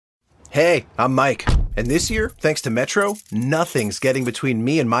Hey, I'm Mike, and this year, thanks to Metro, nothing's getting between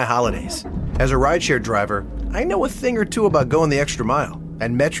me and my holidays. As a rideshare driver, I know a thing or two about going the extra mile,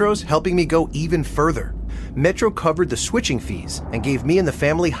 and Metro's helping me go even further. Metro covered the switching fees and gave me and the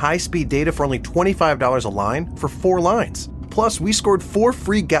family high-speed data for only $25 a line for 4 lines. Plus, we scored 4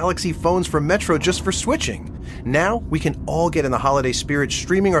 free Galaxy phones from Metro just for switching. Now, we can all get in the holiday spirit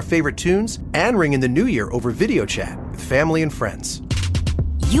streaming our favorite tunes and ring in the new year over video chat with family and friends.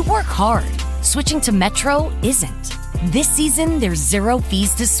 You work hard. Switching to Metro isn't. This season, there's 0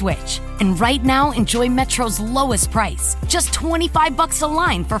 fees to switch. And right now, enjoy Metro's lowest price. Just $25 a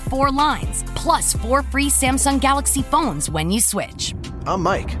line for 4 lines. Plus 4 free Samsung Galaxy phones when you switch. I'm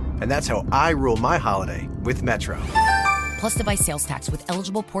Mike, and that's how I rule my holiday with Metro. Plus device sales tax with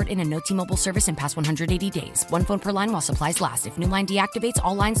eligible port-in and no T-Mobile service in past 180 days. 1 phone per line while supplies last. If new line deactivates,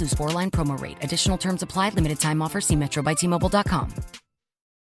 all lines lose 4-line promo rate. Additional terms apply. Limited time offer. See metrobystmobile.com.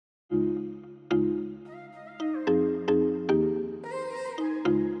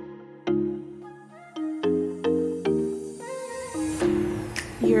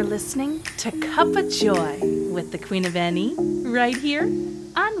 You're listening to Cuppa Joy with the Queen of Any right here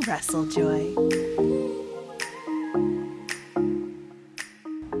on Wrestle Joy.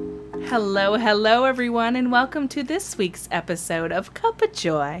 Hello everyone, and welcome to this week's episode of Cuppa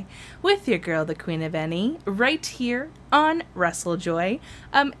Joy with your girl, the Queen of Any, right here on Wrestle Joy.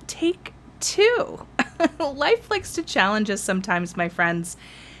 Take 2. Life likes to challenge us sometimes, my friends,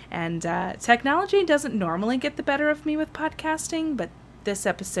 and technology doesn't normally get the better of me with podcasting, but this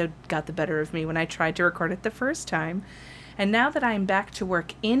episode got the better of me when I tried to record it the first time. And now that I'm back to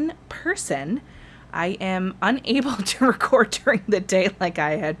work in person, I am unable to record during the day like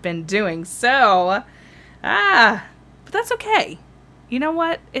I had been doing. So, but that's okay. You know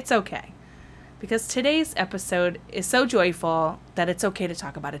what? It's okay. Because today's episode is so joyful that it's okay to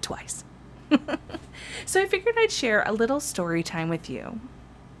talk about it twice. So I figured I'd share a little story time with you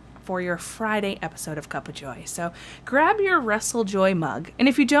for your Friday episode of Cuppa Joy. So grab your Wrestle Joy mug. And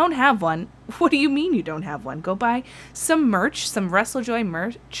if you don't have one, what do you mean you don't have one? Go buy some merch, some Wrestle Joy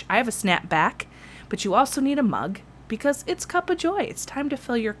merch. I have a snapback, but you also need a mug because it's Cuppa Joy. It's time to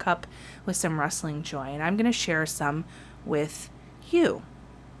fill your cup with some wrestling joy. And I'm going to share some with you.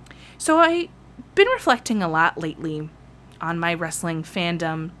 So I've been reflecting a lot lately on my wrestling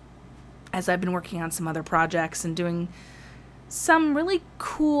fandom as I've been working on some other projects and doing some really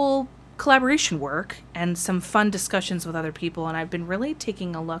cool collaboration work and some fun discussions with other people, and I've been really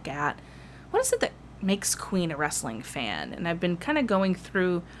taking a look at what is it that makes Queen a wrestling fan, and I've been kind of going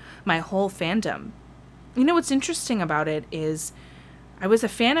through my whole fandom. You know, what's interesting about it is I was a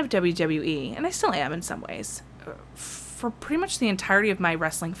fan of WWE, and I still am in some ways, for pretty much the entirety of my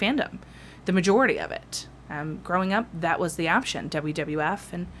wrestling fandom, the majority of it. Growing up, that was the option,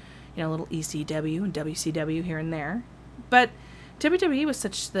 WWF, and a little ECW and WCW here and there. But WWE was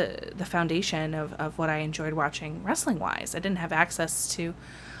such the foundation of what I enjoyed watching wrestling-wise. I didn't have access to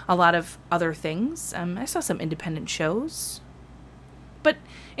a lot of other things. I saw some independent shows. But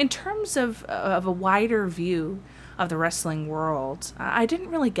in terms of a wider view of the wrestling world, I didn't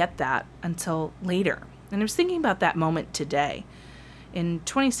really get that until later. And I was thinking about that moment today. In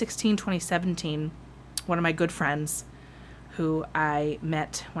 2016, 2017, one of my good friends, who I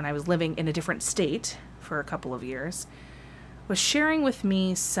met when I was living in a different state for a couple of years, was sharing with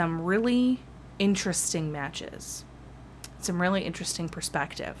me some really interesting matches, some really interesting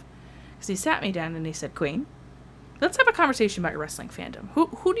perspective. Because he sat me down and he said, "Queen, let's have a conversation about your wrestling fandom.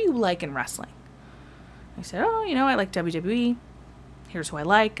 Who do you like in wrestling?" I said, I like WWE. Here's who I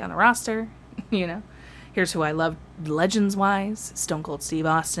like on the roster. Here's who I love legends-wise. Stone Cold Steve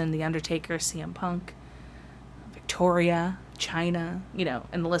Austin, The Undertaker, CM Punk, Victoria, Chyna,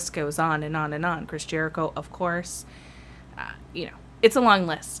 and the list goes on and on and on. Chris Jericho, of course. It's a long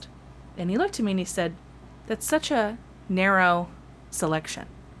list. And he looked at me and he said, "That's such a narrow selection.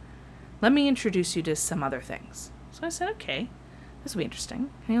 Let me introduce you to some other things." So I said, "Okay, this will be interesting."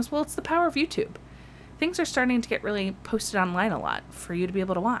 And he goes, "Well, it's the power of YouTube. Things are starting to get really posted online a lot for you to be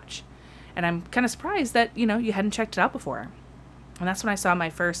able to watch. And I'm kind of surprised that, you hadn't checked it out before." And that's when I saw my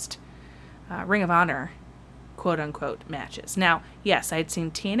first Ring of Honor quote-unquote matches. Now, yes, I'd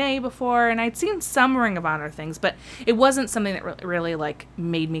seen TNA before, and I'd seen some Ring of Honor things, but it wasn't something that really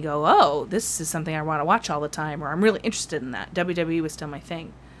made me go, "Oh, this is something I want to watch all the time," or "I'm really interested in that." WWE was still my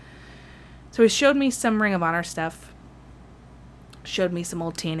thing. So he showed me some Ring of Honor stuff, showed me some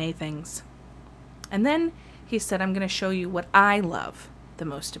old TNA things, and then he said, "I'm going to show you what I love the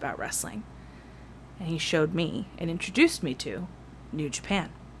most about wrestling." And he showed me and introduced me to New Japan.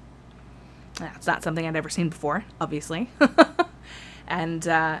 That's not something I'd ever seen before, obviously. And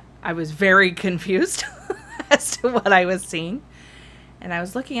I was very confused as to what I was seeing. And I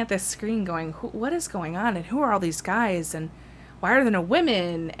was looking at this screen going, what is going on? And who are all these guys? And why are there no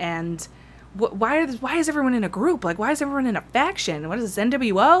women? And why is everyone in a group? Like, why is everyone in a faction? What is this,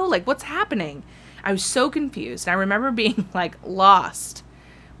 NWO? Like, what's happening? I was so confused. I remember being, like, lost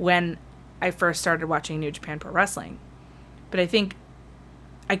when I first started watching New Japan Pro Wrestling. But I think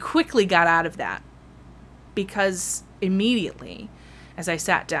I quickly got out of that because immediately, as I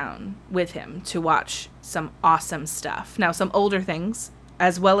sat down with him to watch some awesome stuff, now some older things,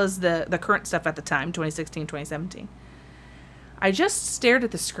 as well as the current stuff at the time, 2016, 2017, I just stared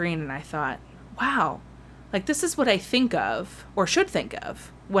at the screen and I thought, wow, like this is what I think of, or should think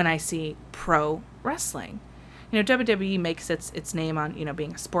of, when I see pro wrestling. You know, WWE makes its name on, you know,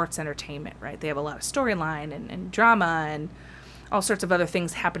 being a sports entertainment, right? They have a lot of storyline and drama and all sorts of other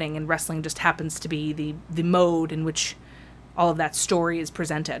things happening, and wrestling just happens to be the mode in which all of that story is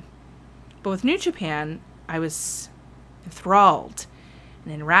presented. But with New Japan, I was enthralled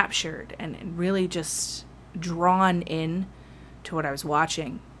and enraptured and really just drawn in to what I was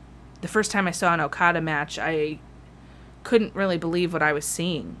watching. The first time I saw an Okada match, I couldn't really believe what I was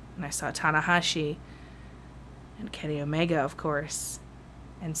seeing. And I saw Tanahashi and Kenny Omega, of course,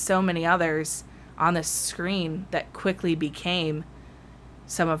 and so many others on the screen that quickly became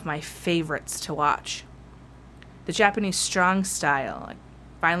some of my favorites to watch. The Japanese strong style, like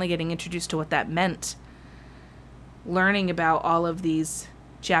finally getting introduced to what that meant, learning about all of these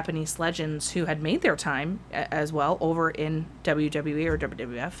Japanese legends who had made their time as well over in WWE or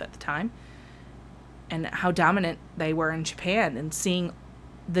WWF at the time, and how dominant they were in Japan, and seeing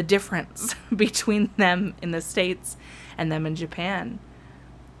the difference between them in the States and them in Japan.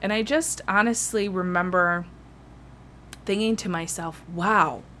 And I just honestly remember thinking to myself,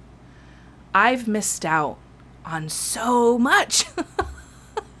 wow, I've missed out on so much.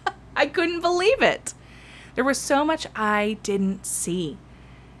 I couldn't believe it. There was so much I didn't see,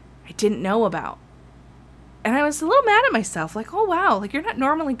 I didn't know about. And I was a little mad at myself, like, oh wow, like you're not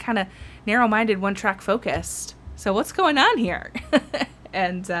normally kind of narrow-minded, one-track focused. So what's going on here?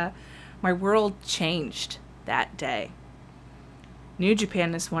 And my world changed that day. New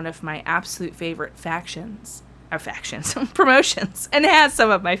Japan is one of my absolute favorite promotions, and it has some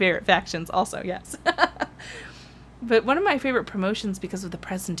of my favorite factions also, yes. But one of my favorite promotions because of the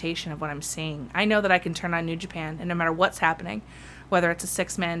presentation of what I'm seeing. I know that I can turn on New Japan, and no matter what's happening, whether it's a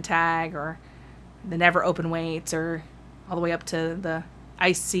 6-man tag or the never open weights or all the way up to the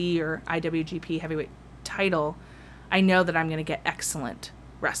IC or IWGP heavyweight title, I know that I'm going to get excellent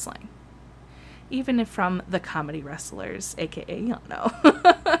wrestling. Even if from the comedy wrestlers, aka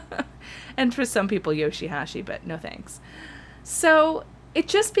Yano. And for some people, Yoshihashi, but no thanks. So it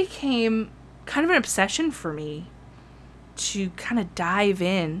just became kind of an obsession for me to kind of dive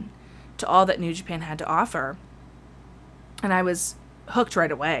in to all that New Japan had to offer. And I was hooked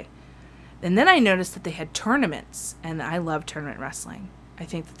right away. And then I noticed that they had tournaments, and I love tournament wrestling. I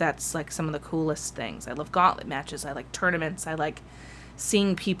think that that's like some of the coolest things. I love gauntlet matches. I like tournaments. I like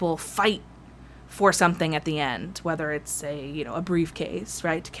seeing people fight for something at the end, whether it's a briefcase,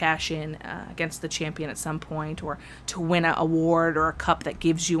 right, to cash in against the champion at some point, or to win an award or a cup that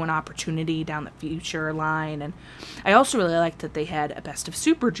gives you an opportunity down the future line. And I also really liked that they had a Best of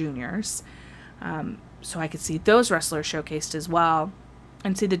Super Juniors, so I could see those wrestlers showcased as well,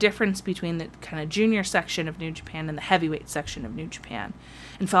 and see the difference between the kind of junior section of New Japan and the heavyweight section of New Japan,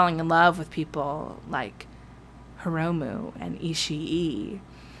 and falling in love with people like Hiromu and Ishii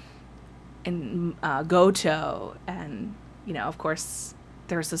and Goto, and of course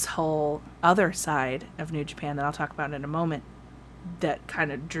there's this whole other side of New Japan that I'll talk about in a moment that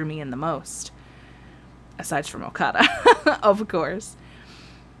kind of drew me in the most, aside from Okada, of course.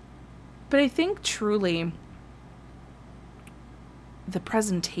 But I think truly the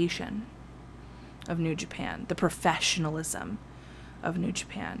presentation of New Japan, the professionalism of New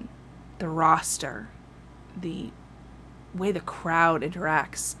Japan, the roster, the way the crowd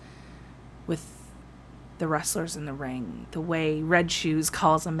interacts with the wrestlers in the ring, the way Red Shoes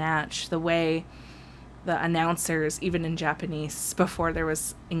calls a match, the way the announcers, even in Japanese, before there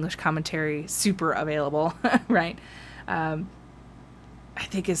was English commentary super available, right, I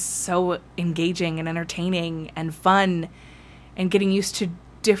think is so engaging and entertaining and fun, and getting used to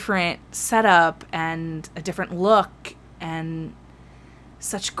different setup and a different look and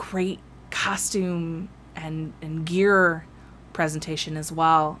such great costume and gear presentation as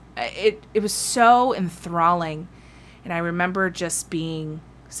well. It was so enthralling, and I remember just being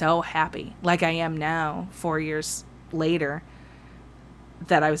so happy, like I am now 4 years later,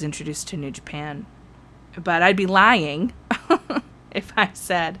 that I was introduced to New Japan. But I'd be lying if I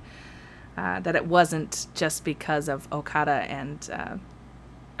said that it wasn't just because of Okada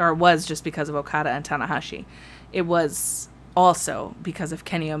or it was just because of Okada and Tanahashi. It was also because of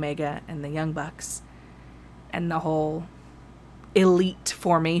Kenny Omega and the Young Bucks and the whole elite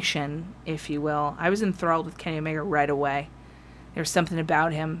formation, if you will. I was enthralled with Kenny Omega right away. There's something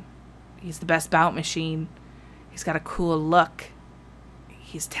about him. He's the best bout machine. He's got a cool look.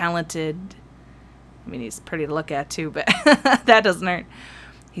 He's talented. I mean, he's pretty to look at too, but that doesn't hurt.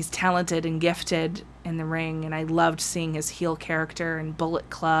 He's talented and gifted in the ring, and I loved seeing his heel character in Bullet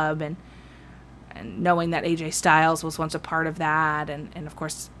Club and knowing that AJ Styles was once a part of that, and of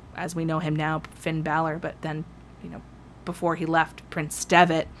course, as we know him now, Finn Balor, but then, before he left, Prince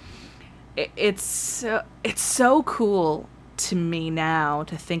Devitt. It's so cool to me now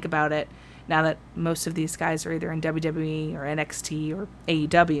to think about it, now that most of these guys are either in WWE or NXT or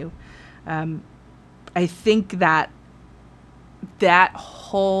AEW. I think that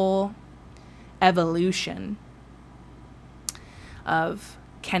whole evolution of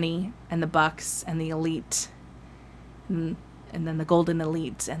Kenny and the Bucks and the Elite and then the Golden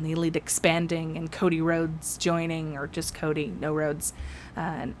Elite and the Elite expanding and Cody Rhodes joining, or just Cody, no Rhodes,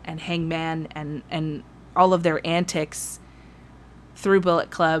 and Hangman and all of their antics through Bullet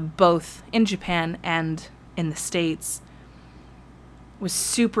Club, both in Japan and in the States, was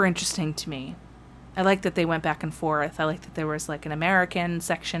super interesting to me. I like that they went back and forth. I like that there was like an American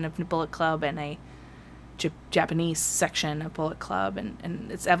section of Bullet Club and a Japanese section of Bullet Club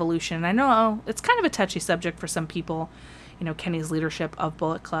and its evolution. And I know it's kind of a touchy subject for some people, Kenny's leadership of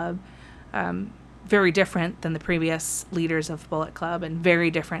Bullet Club. Very different than the previous leaders of Bullet Club and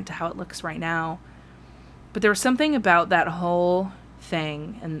very different to how it looks right now. But there was something about that whole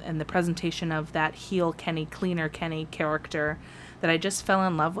thing and the presentation of that heel Kenny, cleaner Kenny character that I just fell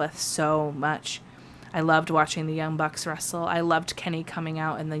in love with so much. I loved watching the Young Bucks wrestle. I loved Kenny coming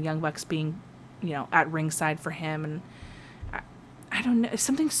out and the Young Bucks being, at ringside for him. And I don't know,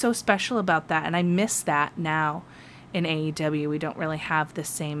 something so special about that. And I miss that now in AEW. We don't really have the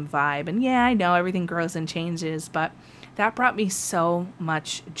same vibe. And yeah, I know everything grows and changes, but that brought me so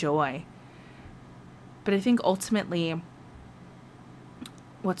much joy. But I think ultimately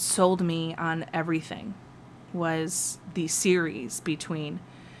what sold me on everything was the series between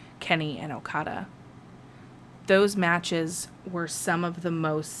Kenny and Okada. Those matches were one of the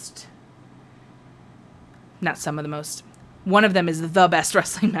best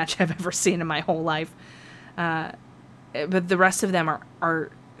wrestling match I've ever seen in my whole life. But the rest of them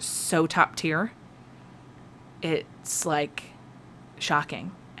are so top tier. It's like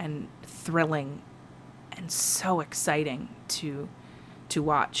shocking and thrilling and so exciting to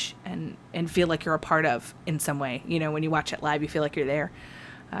watch and feel like you're a part of in some way. When you watch it live, you feel like you're there.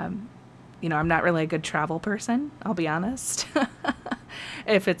 I'm not really a good travel person, I'll be honest.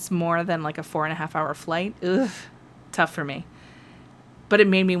 If it's more than like a 4.5 hour flight, tough for me. But it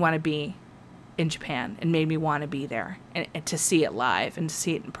made me want to be in Japan and made me want to be there and to see it live and to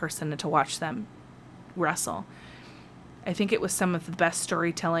see it in person and to watch them wrestle. I think it was some of the best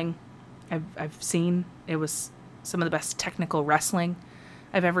storytelling I've seen. It was some of the best technical wrestling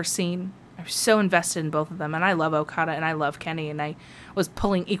I've ever seen. I was so invested in both of them, and I love Okada and I love Kenny, and I was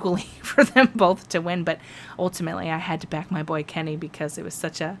pulling equally for them both to win, but ultimately I had to back my boy Kenny because it was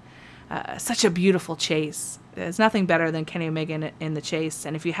such a beautiful chase. There's nothing better than Kenny Omega in the chase,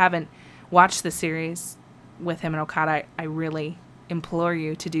 and if you haven't watched the series with him and Okada, I really implore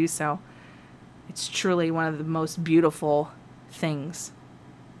you to do so. It's truly one of the most beautiful things,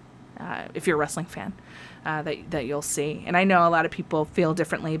 if you're a wrestling fan, that you'll see. And I know a lot of people feel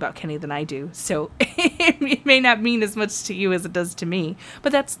differently about Kenny than I do, so it may not mean as much to you as it does to me,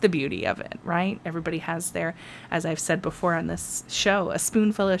 but that's the beauty of it, right? Everybody has their, as I've said before on this show, a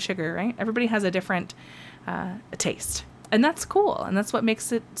spoonful of sugar, right? Everybody has a different taste, and that's cool, and that's what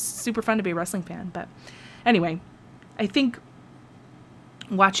makes it super fun to be a wrestling fan. But anyway, I think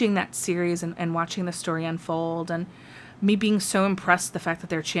watching that series and watching the story unfold, and me being so impressed the fact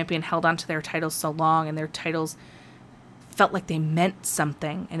that their champion held onto their titles so long, and their titles felt like they meant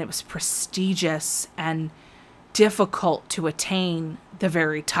something, and it was prestigious and difficult to attain the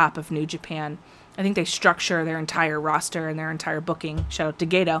very top of New Japan. I think they structure their entire roster and their entire booking, shout out to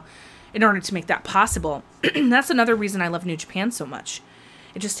Gato, in order to make that possible. That's another reason I love New Japan so much.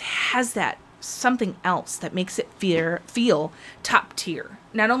 It just has that something else that makes it feel top tier.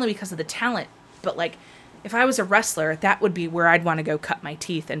 Not only because of the talent, but like, if I was a wrestler, that would be where I'd want to go cut my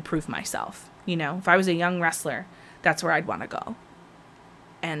teeth and prove myself. If I was a young wrestler, that's where I'd want to go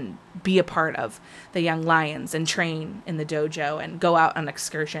and be a part of the Young Lions and train in the dojo and go out on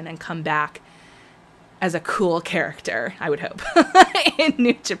excursion and come back as a cool character, I would hope, in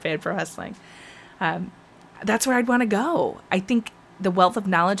New Japan Pro Wrestling. That's where I'd want to go. I think the wealth of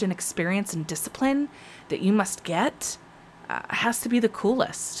knowledge and experience and discipline that you must get has to be the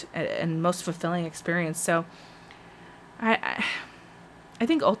coolest and most fulfilling experience. So I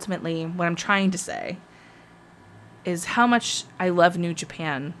think ultimately what I'm trying to say is how much I love New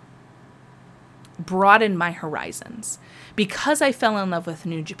Japan broadened my horizons. Because I fell in love with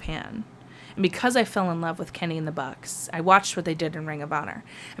New Japan, and because I fell in love with Kenny and the Bucks, I watched what they did in Ring of Honor.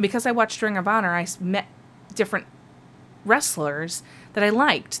 And because I watched Ring of Honor, I met different wrestlers that I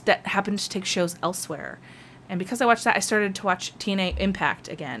liked that happened to take shows elsewhere. And because I watched that, I started to watch TNA Impact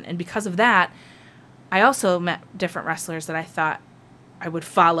again. And because of that, I also met different wrestlers that I thought I would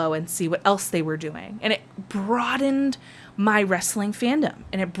follow and see what else they were doing. And it broadened my wrestling fandom,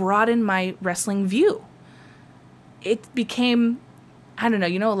 and it broadened my wrestling view. It became, I don't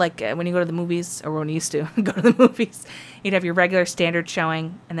know, like when you go to the movies, or when you used to go to the movies, you'd have your regular standard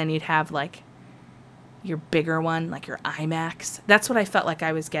showing, and then you'd have like your bigger one, like your IMAX. That's what I felt like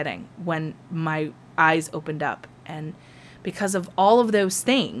I was getting when my eyes opened up. And because of all of those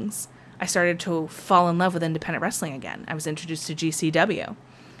things, I started to fall in love with independent wrestling again. I was introduced to GCW.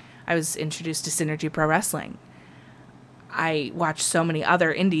 I was introduced to Synergy Pro Wrestling. I watched so many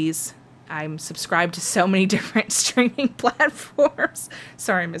other indies. I'm subscribed to so many different streaming platforms.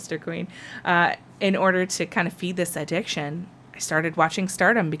 Sorry, Mr. Queen. In order to kind of feed this addiction, I started watching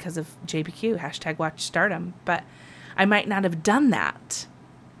Stardom because of JPQ, #WatchStardom. But I might not have done that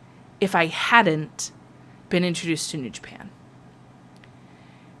if I hadn't been introduced to New Japan.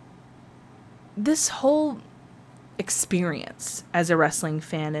 This whole experience as a wrestling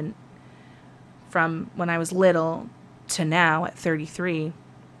fan, and from when I was little to now at 33,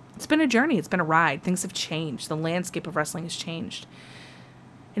 it's been a journey. It's been a ride. Things have changed. The landscape of wrestling has changed.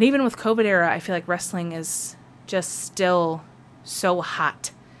 And even with COVID era, I feel like wrestling is just still so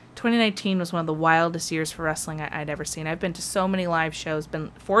hot. 2019 was one of the wildest years for wrestling I'd ever seen. I've been to so many live shows,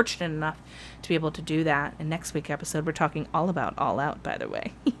 been fortunate enough to be able to do that. In next week's episode, we're talking all about All Out, by the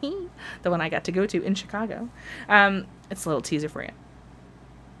way. The one I got to go to in Chicago. It's a little teaser for you.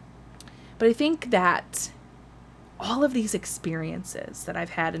 But I think that all of these experiences that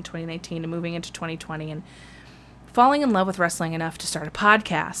I've had in 2019 and moving into 2020 and falling in love with wrestling enough to start a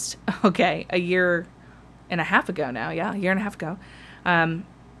podcast, okay, a year and a half ago now, a year and a half ago,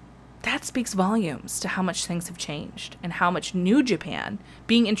 that speaks volumes to how much things have changed and how much New Japan,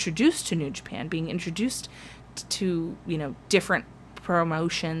 being introduced to New Japan, being introduced to, different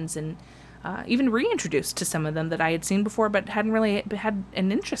promotions and even reintroduced to some of them that I had seen before but hadn't really had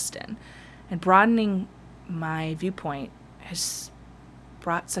an interest in. And broadening my viewpoint has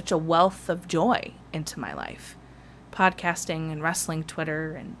brought such a wealth of joy into my life. Podcasting and wrestling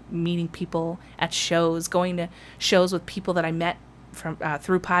Twitter and meeting people at shows, going to shows with people that I met from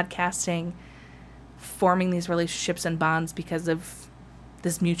through podcasting, forming these relationships and bonds because of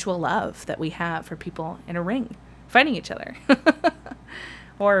this mutual love that we have for people in a ring, fighting each other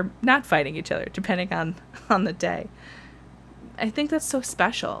or not fighting each other, depending on the day. I think that's so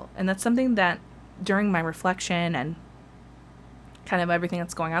special, and that's something that during my reflection and kind of everything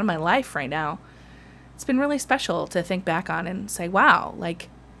that's going on in my life right now, it's been really special to think back on and say, wow, like,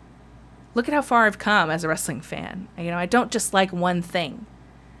 look at how far I've come as a wrestling fan. I don't just like one thing.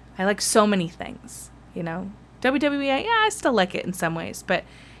 I like so many things, WWE, I still like it in some ways. But,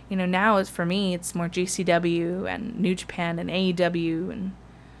 now for me, it's more GCW and New Japan and AEW and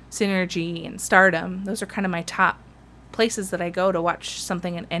Synergy and Stardom. Those are kind of my top places that I go to watch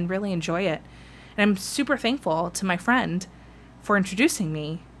something and really enjoy it. And I'm super thankful to my friend for introducing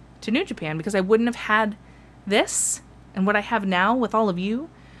me to New Japan, because I wouldn't have had this and what I have now with all of you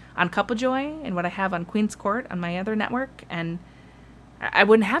on Cuppa Joy and what I have on Queen's Court on my other network, and I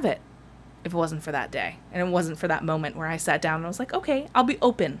wouldn't have it if it wasn't for that day, and it wasn't for that moment where I sat down and I was like, okay, I'll be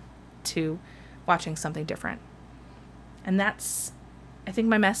open to watching something different. And that's, I think,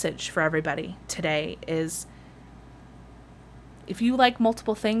 my message for everybody today is, if you like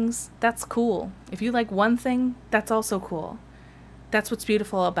multiple things, that's cool. If you like one thing, that's also cool. That's what's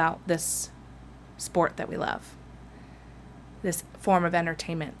beautiful about this sport that we love. This form of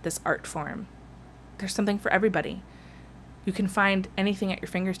entertainment, this art form. There's something for everybody. You can find anything at your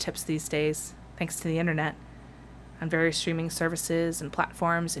fingertips these days, thanks to the internet, on various streaming services and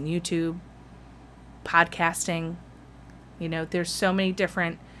platforms and YouTube, podcasting. There's so many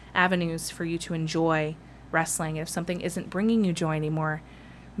different avenues for you to enjoy wrestling. If something isn't bringing you joy anymore,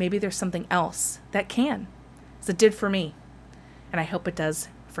 maybe there's something else that can, as it did for me. And I hope it does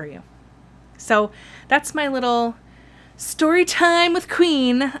for you. So that's my little story time with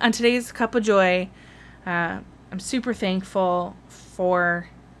Queen on today's Cup of Joy. I'm super thankful for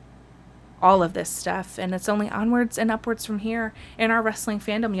all of this stuff, and it's only onwards and upwards from here in our wrestling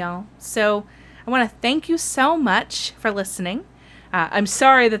fandom, y'all. So I want to thank you so much for listening. I'm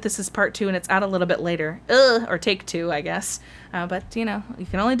sorry that this is part 2 and it's out a little bit later. Or take 2, I guess. But, you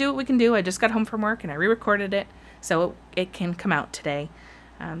can only do what we can do. I just got home from work and I re-recorded it, so it can come out today.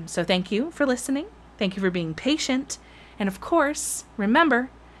 So thank you for listening. Thank you for being patient. And of course,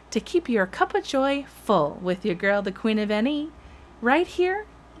 remember to keep your cup of joy full with your girl, the Queen of NE, right here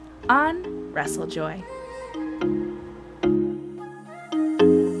on WrestleJoy.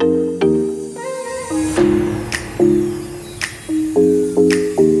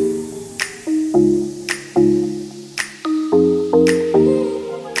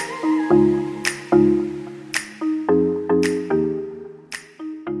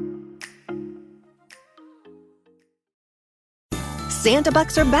 Santa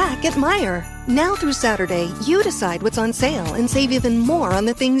Bucks are back at Meijer. Now through Saturday, you decide what's on sale and save even more on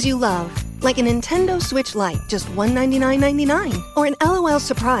the things you love. Like a Nintendo Switch Lite, just $199.99. Or an LOL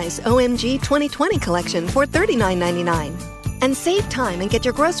Surprise OMG 2020 collection for $39.99. And save time and get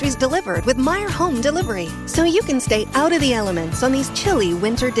your groceries delivered with Meijer Home Delivery, so you can stay out of the elements on these chilly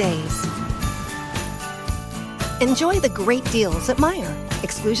winter days. Enjoy the great deals at Meijer.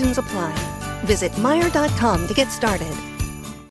 Exclusions apply. Visit Meijer.com to get started.